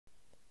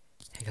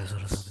Hey guys,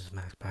 what is up? It's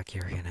Max back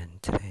here again, and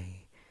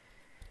today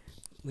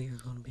we are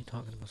going to be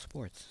talking about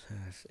sports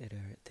as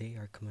they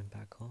are coming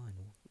back on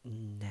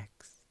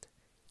next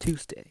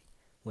Tuesday,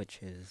 which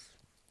is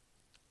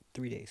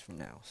 3 days from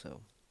now.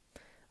 So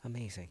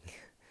amazing,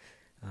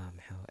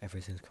 how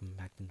everything's coming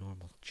back to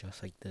normal,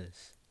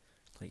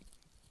 like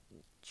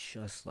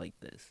just like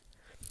this.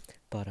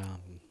 But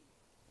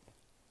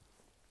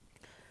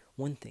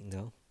one thing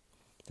though,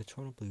 the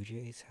Toronto Blue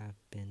Jays have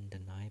been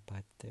denied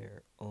by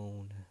their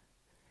own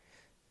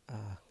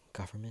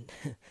government.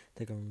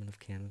 The government of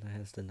Canada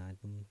has denied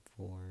them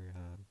for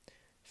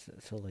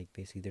so like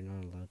basically they're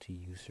not allowed to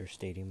use their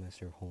stadium as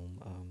their home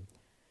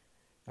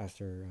as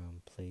their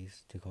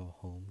place to call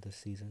home this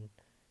season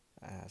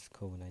as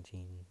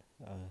COVID-19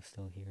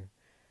 still here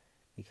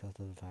because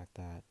of the fact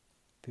that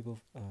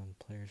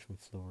players from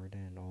Florida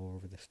and all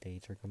over the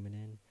states are coming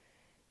in,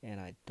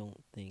 and I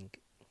don't think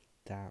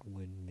that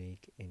would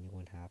make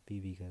anyone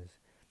happy because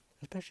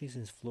especially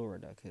since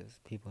Florida, because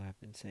people have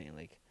been saying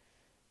like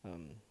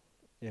um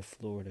if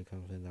Florida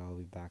comes in, that'll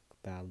be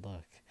bad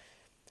luck.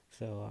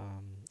 So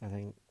I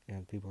think,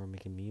 and people are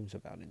making memes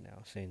about it now,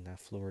 saying that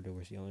Florida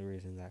was the only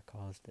reason that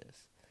caused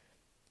this,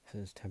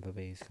 since Tampa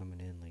Bay is coming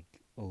in like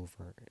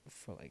over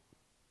for like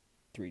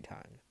 3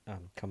 times,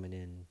 coming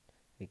in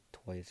like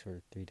twice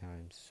or 3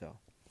 times. So,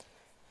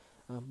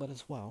 but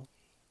as well,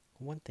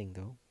 one thing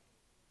though,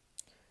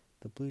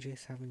 the Blue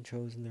Jays haven't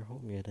chosen their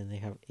home yet, and they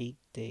have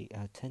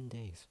 10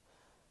 days,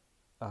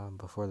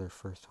 before their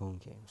first home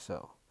game.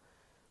 So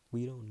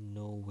we don't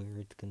know where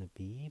it's gonna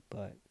be,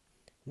 but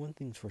one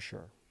thing's for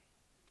sure.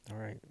 All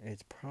right,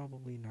 it's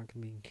probably not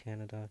gonna be in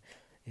Canada,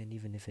 and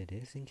even if it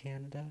is in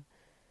Canada,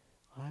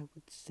 I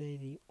would say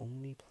the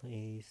only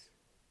place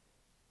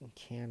in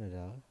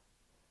Canada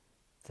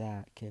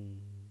that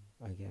can,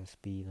 I guess,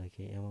 be like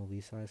a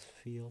MLB size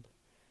field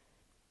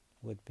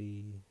would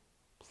be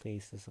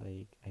places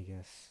like, I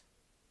guess,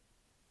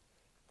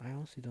 I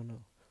honestly don't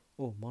know.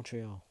 Oh,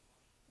 Montreal.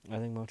 I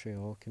think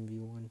Montreal can be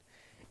one,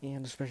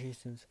 and especially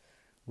since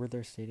where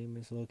their stadium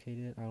is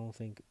located, I don't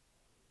think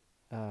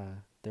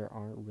there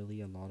aren't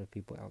really a lot of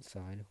people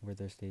outside where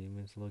their stadium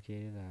is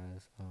located,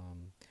 as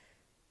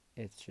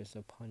it's just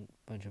a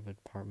bunch of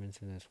apartments,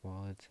 and as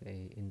well it's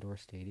a indoor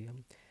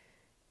stadium,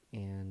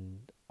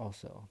 and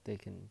also they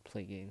can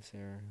play games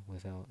there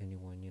without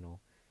anyone,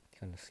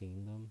 kind of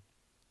seeing them.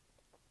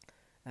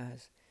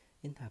 As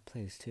in that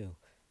place too,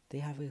 they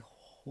have a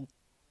whole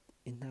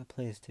in that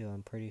place too.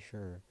 I'm pretty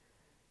sure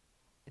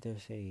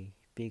there's a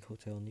big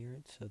hotel near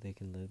it, so they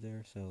can live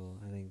there. So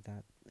I think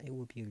that it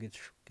would be a good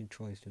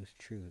choice to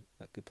choose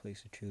a good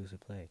place to choose to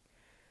play.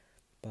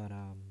 But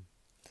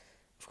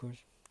of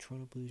course,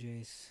 Toronto Blue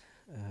Jays,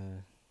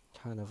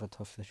 kind of a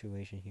tough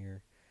situation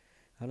here.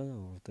 I don't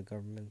know if the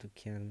government of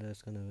Canada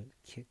is gonna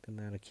kick them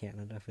out of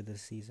Canada for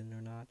this season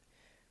or not,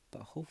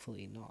 but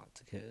hopefully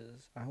not,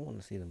 because I want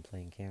to see them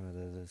play in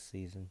Canada this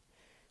season,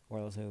 or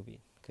else it will be,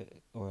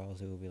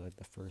 like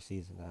the first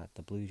season that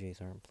the Blue Jays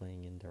aren't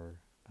playing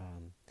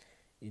um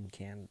in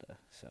Canada.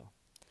 So,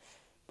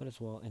 but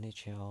as well,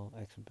 NHL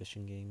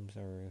exhibition games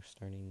are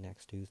starting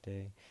next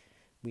Tuesday.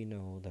 We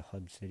know the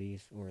hub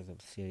cities, or the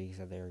cities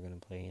that they're gonna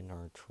play in,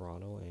 are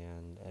Toronto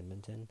and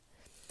Edmonton,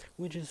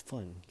 which is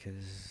fun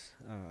because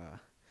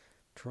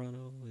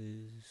Toronto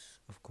is,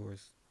 of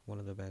course, one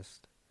of the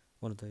best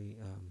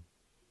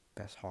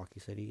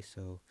hockey cities.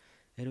 So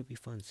it'll be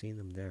fun seeing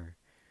them there.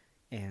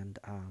 And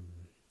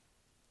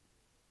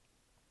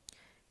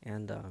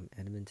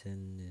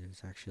Edmonton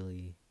is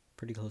actually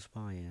pretty close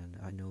by, and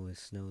I know it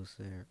snows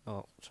there.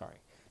 Oh,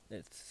 sorry,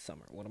 it's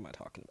summer. What am I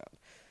talking about?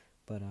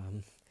 But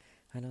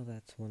I know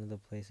that's one of the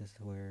places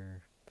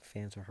where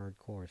fans are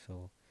hardcore.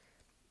 So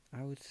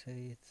I would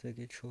say it's a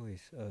good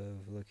choice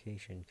of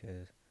location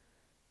because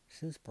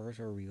since bars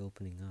are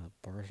reopening up,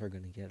 bars are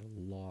gonna get a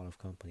lot of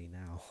company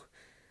now.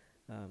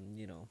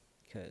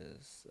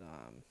 Because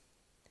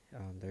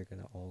they're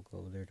gonna all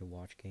go there to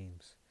watch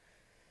games.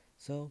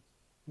 So,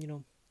 you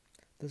know,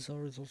 this all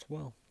results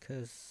well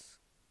because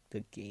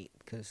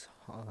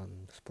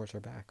sports are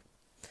back.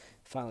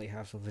 Finally,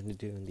 have something to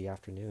do in the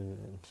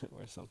afternoon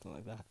or something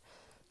like that.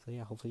 So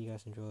yeah, hopefully you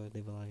guys enjoy.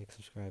 Leave a like,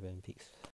 subscribe, and peace.